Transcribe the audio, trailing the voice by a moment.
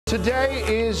Today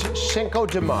is Cinco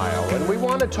de Mayo, and we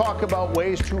want to talk about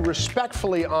ways to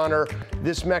respectfully honor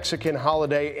this Mexican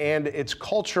holiday and its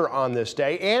culture on this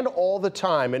day and all the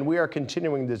time. And we are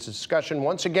continuing this discussion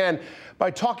once again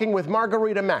by talking with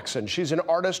Margarita Maxson. She's an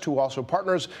artist who also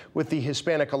partners with the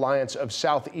Hispanic Alliance of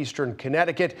Southeastern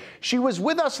Connecticut. She was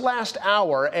with us last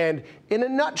hour, and in a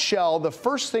nutshell, the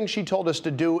first thing she told us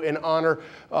to do in honor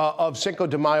of Cinco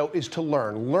de Mayo is to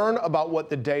learn about what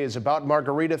the day is about.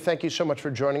 Margarita, thank you so much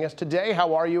for joining us today.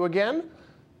 How are you again?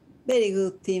 Very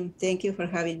good, Tim. Thank you for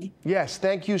having me. Yes,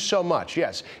 thank you so much.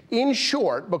 Yes. In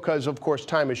short, because of course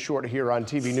time is short here on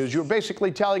TV News, you're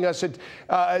basically telling us it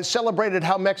celebrated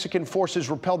how Mexican forces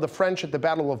repelled the French at the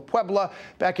Battle of Puebla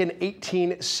back in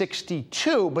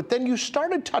 1862. But then you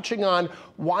started touching on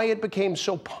why it became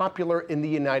so popular in the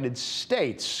United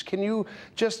States. Can you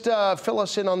just fill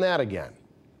us in on that again?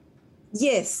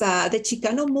 Yes, the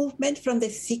Chicano movement from the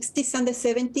 60s and the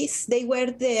 70s, they were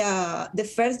the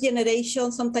first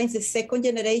generation, sometimes the second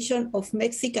generation of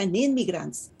Mexican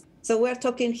immigrants. So we're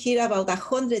talking here about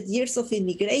 100 years of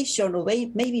immigration or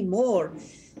maybe more.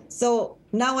 So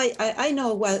now I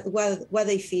know what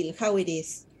they feel, how it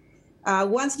is.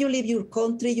 Once you leave your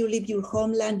country, you leave your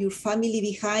homeland, your family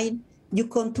behind, you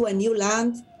come to a new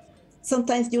land.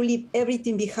 Sometimes you leave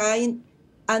everything behind,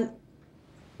 and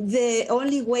the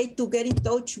only way to get in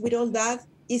touch with all that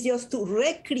is just to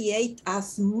recreate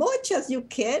as much as you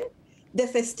can the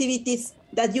festivities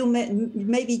that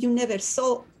maybe you never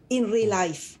saw in real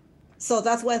life. So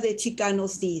that's what the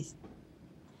Chicanos did.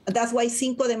 That's why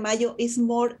Cinco de Mayo is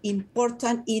more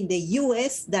important in the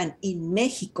U.S. than in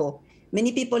Mexico.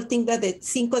 Many people think that the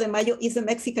Cinco de Mayo is the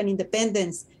Mexican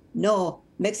independence. No,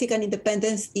 Mexican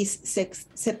independence is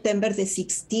September the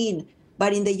 16th.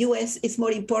 But in the U.S., it's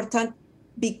more important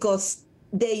because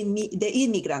the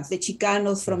immigrants, the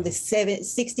Chicanos from the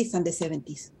 60s and the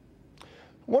 70s.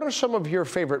 What are some of your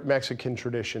favorite Mexican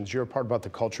traditions? You're a part about the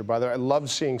culture, by the way. I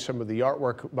love seeing some of the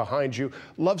artwork behind you.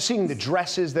 Love seeing the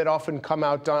dresses that often come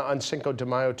out on Cinco de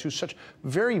Mayo, too. Such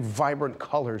very vibrant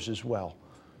colors as well.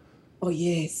 Oh,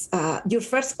 yes. Your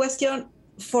first question,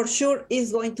 for sure,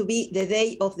 is going to be the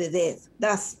Day of the Dead.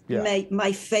 That's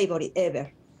my favorite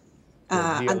ever.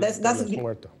 And that's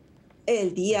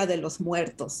El Día de los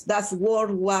Muertos. That's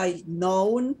worldwide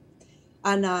known.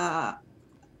 And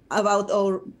about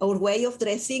our way of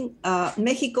dressing,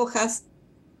 Mexico has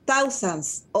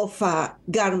thousands of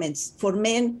garments for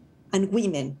men and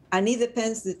women. And it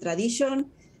depends the tradition,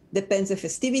 depends the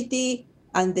festivity,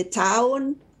 and the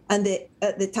town, and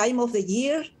the time of the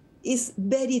year is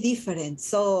very different.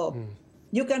 So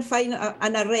you can find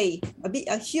an array,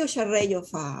 a huge array of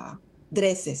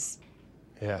dresses.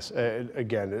 Yes,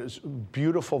 again, it's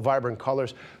beautiful, vibrant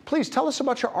colors. Please tell us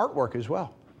about your artwork as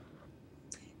well.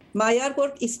 My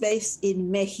artwork is based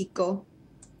in Mexico.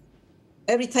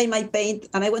 Every time I paint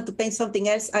and I want to paint something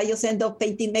else, I just end up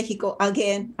painting Mexico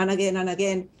again and again and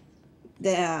again.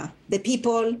 The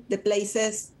people, the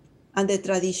places, and the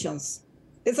traditions.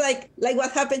 It's like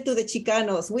what happened to the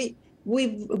Chicanos.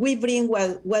 We bring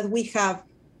what we have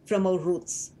from our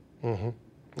roots. Mm-hmm.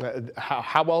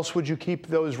 How else would you keep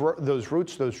those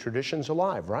roots, those traditions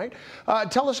alive, right?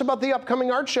 Tell us about the upcoming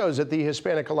art shows that the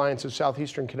Hispanic Alliance of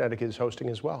Southeastern Connecticut is hosting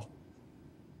as well.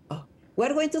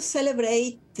 We're going to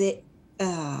celebrate the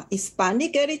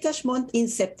Hispanic Heritage Month in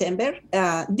September.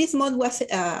 This month was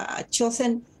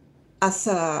chosen as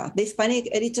the Hispanic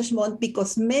Heritage Month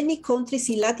because many countries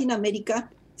in Latin America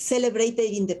celebrated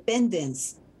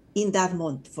independence in that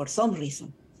month for some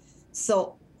reason.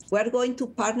 So we're going to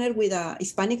partner with a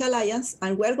Hispanic Alliance,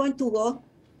 and we're going to go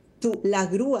to La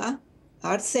Grua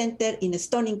Art Center in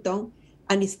Stonington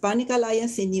and Hispanic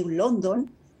Alliance in New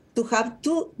London to have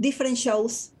two different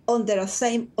shows under the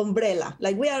same umbrella.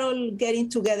 Like we are all getting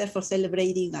together for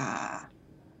celebrating our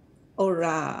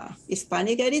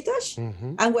Hispanic heritage,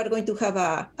 and we're going to have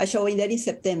a show in there in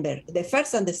September, the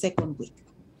first and the second week.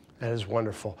 That is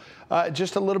wonderful.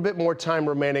 Just a little bit more time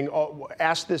remaining.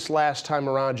 Asked this last time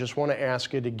around, just want to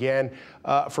ask it again.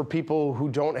 For people who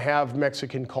don't have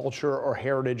Mexican culture or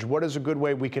heritage, what is a good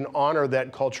way we can honor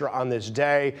that culture on this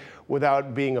day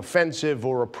without being offensive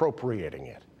or appropriating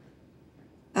it?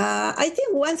 I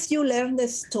think once you learn the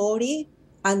story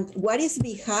and what is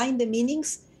behind the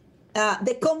meanings,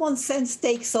 the common sense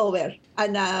takes over.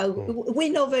 And we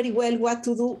know very well what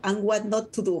to do and what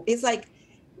not to do. It's like,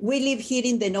 we live here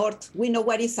in the north. We know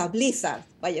what is a blizzard,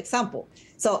 by example.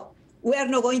 So we are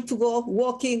not going to go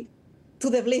walking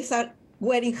to the blizzard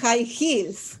wearing high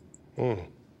heels.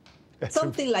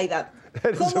 Something like that.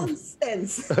 Common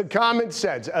sense. Common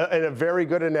sense, and a very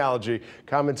good analogy.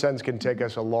 Common sense can take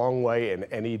us a long way in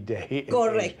any day.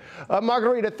 Correct.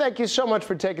 Margarita, thank you so much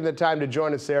for taking the time to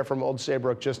join us there from Old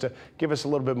Saybrook, just to give us a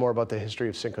little bit more about the history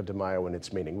of Cinco de Mayo and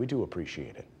its meaning. We do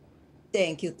appreciate it.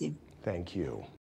 Thank you, Tim. Thank you.